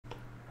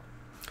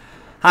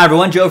Hi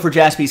everyone, Joe for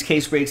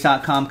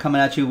JaspysCaseBreaks.com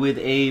coming at you with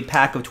a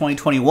pack of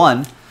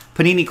 2021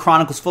 Panini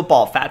Chronicles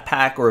Football Fat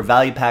Pack or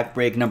Value Pack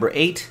break number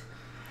 8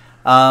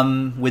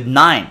 with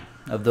 9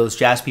 of those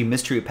Jaspy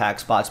Mystery Pack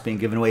spots being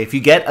given away. If you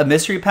get a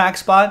Mystery Pack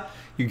spot,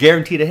 you're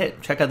guaranteed a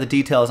hit. Check out the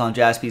details on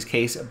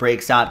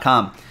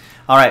JaspysCaseBreaks.com.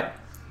 All right,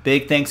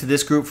 big thanks to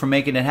this group for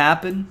making it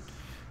happen.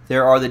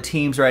 There are the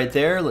teams right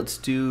there. Let's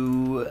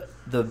do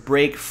the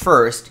break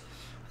first.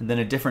 And then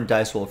a different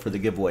dice roll for the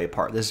giveaway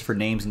part. This is for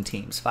names and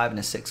teams. 5 and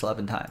a 6,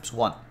 11 times.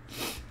 1,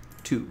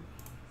 2,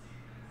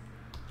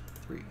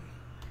 3,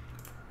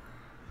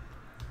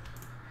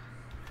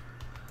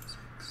 6,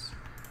 7.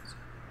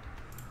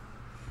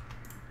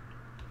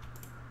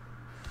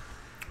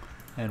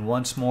 And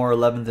once more,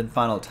 11th and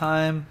final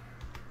time.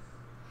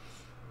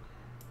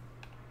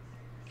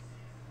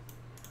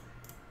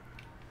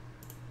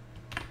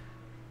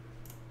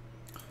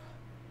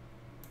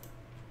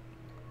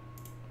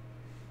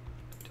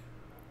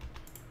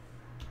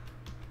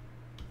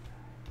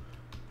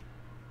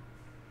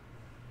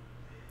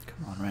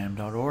 On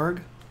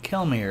random.org.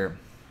 Kill me here.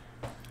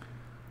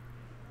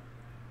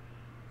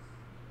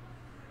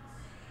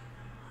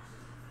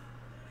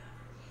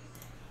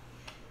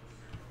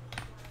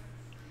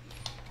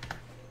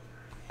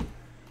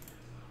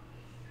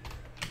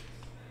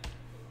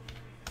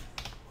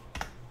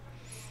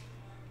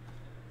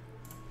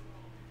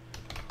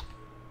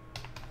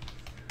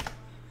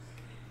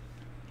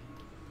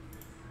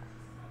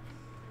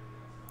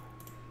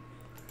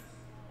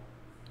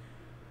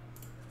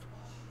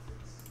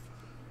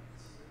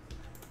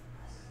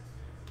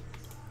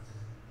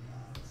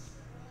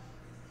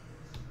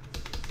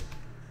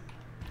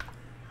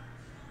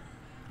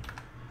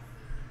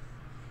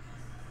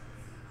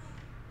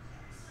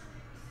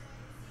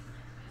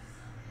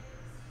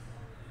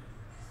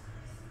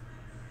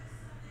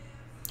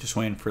 Just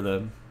waiting for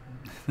the,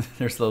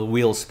 there's the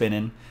wheel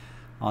spinning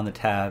on the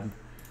tab.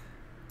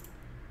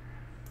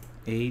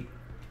 8,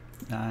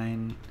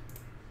 9,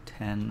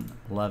 10,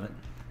 11.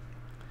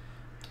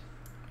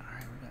 All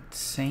right, we got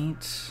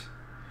Saints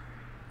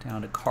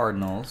down to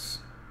Cardinals.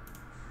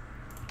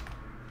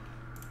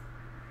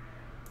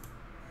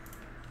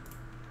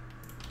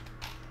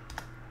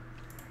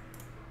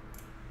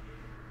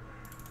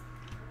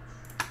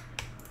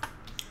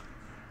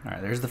 All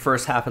right, there's the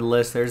first half of the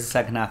list. There's the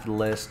second half of the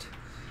list.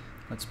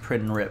 Let's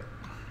print and rip.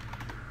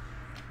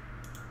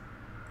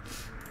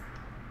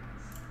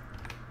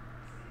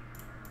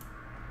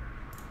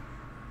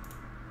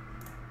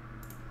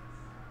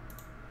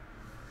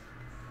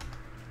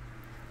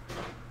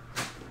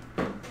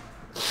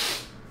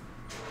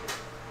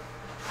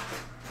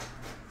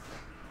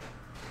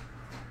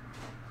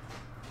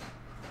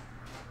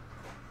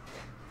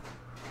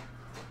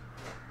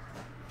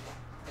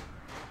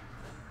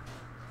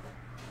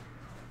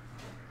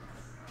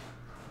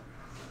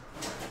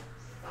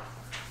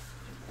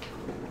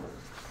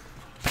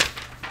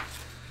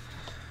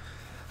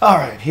 All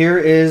right, here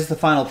is the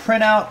final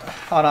printout,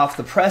 hot off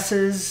the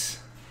presses.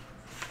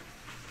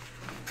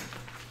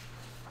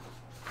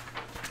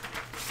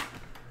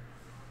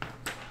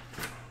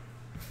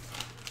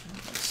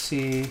 Let's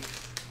see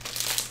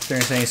if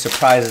there's any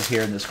surprises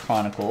here in this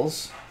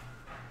Chronicles.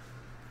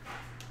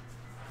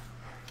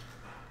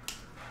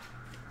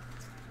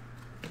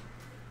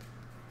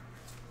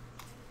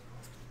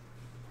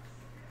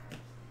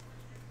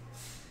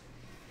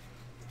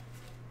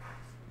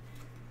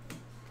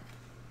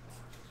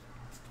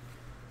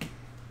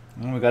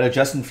 And we got a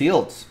Justin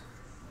Fields.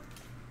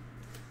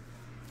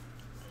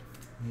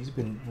 He's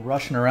been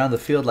rushing around the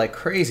field like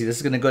crazy. This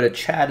is going to go to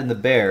Chad and the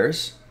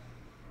Bears.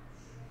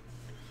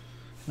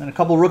 And then a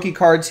couple rookie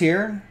cards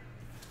here.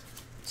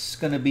 It's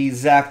going to be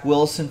Zach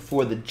Wilson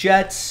for the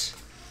Jets.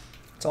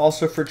 It's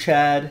also for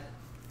Chad.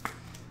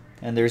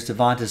 And there's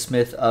Devonta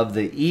Smith of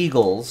the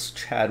Eagles.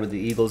 Chad with the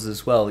Eagles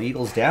as well.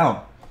 Eagles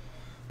down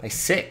by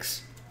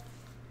 6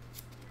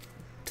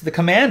 to the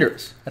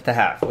Commanders at the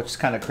half, which is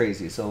kind of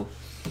crazy. So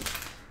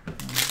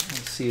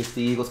let's see if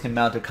the Eagles can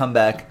mount a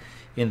comeback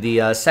in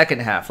the second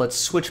half. Let's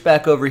switch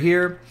back over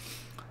here.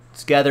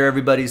 Let's gather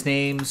everybody's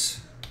names.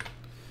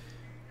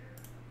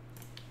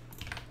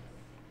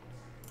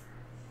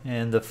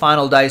 And the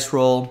final dice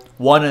roll,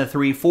 1 and a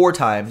 3, 4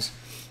 times.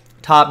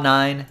 Top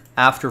 9,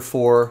 after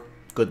 4,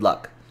 good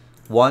luck.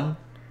 1,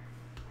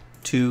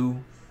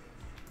 2,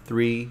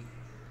 3,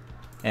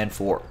 and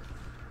 4.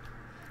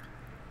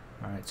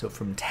 All right, so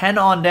from 10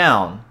 on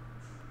down,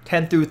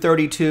 10 through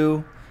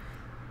 32,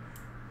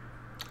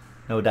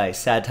 no dice,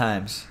 sad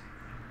times.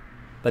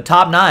 But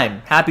top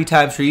 9, happy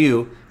times for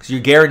you because you're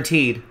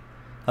guaranteed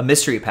a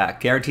mystery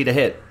pack, guaranteed a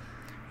hit.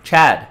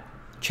 Chad,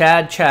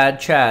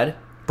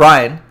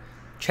 Brian,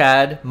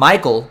 Chad,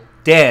 Michael,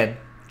 Dan,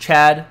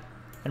 Chad,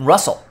 and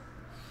Russell.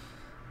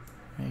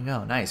 There you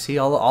go, nice. See,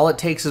 all it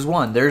takes is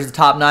 1. There's the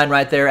top 9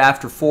 right there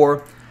after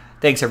 4.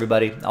 Thanks,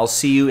 everybody. I'll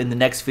see you in the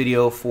next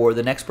video for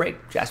the next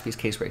break.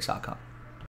 JaspysCaseBreaks.com.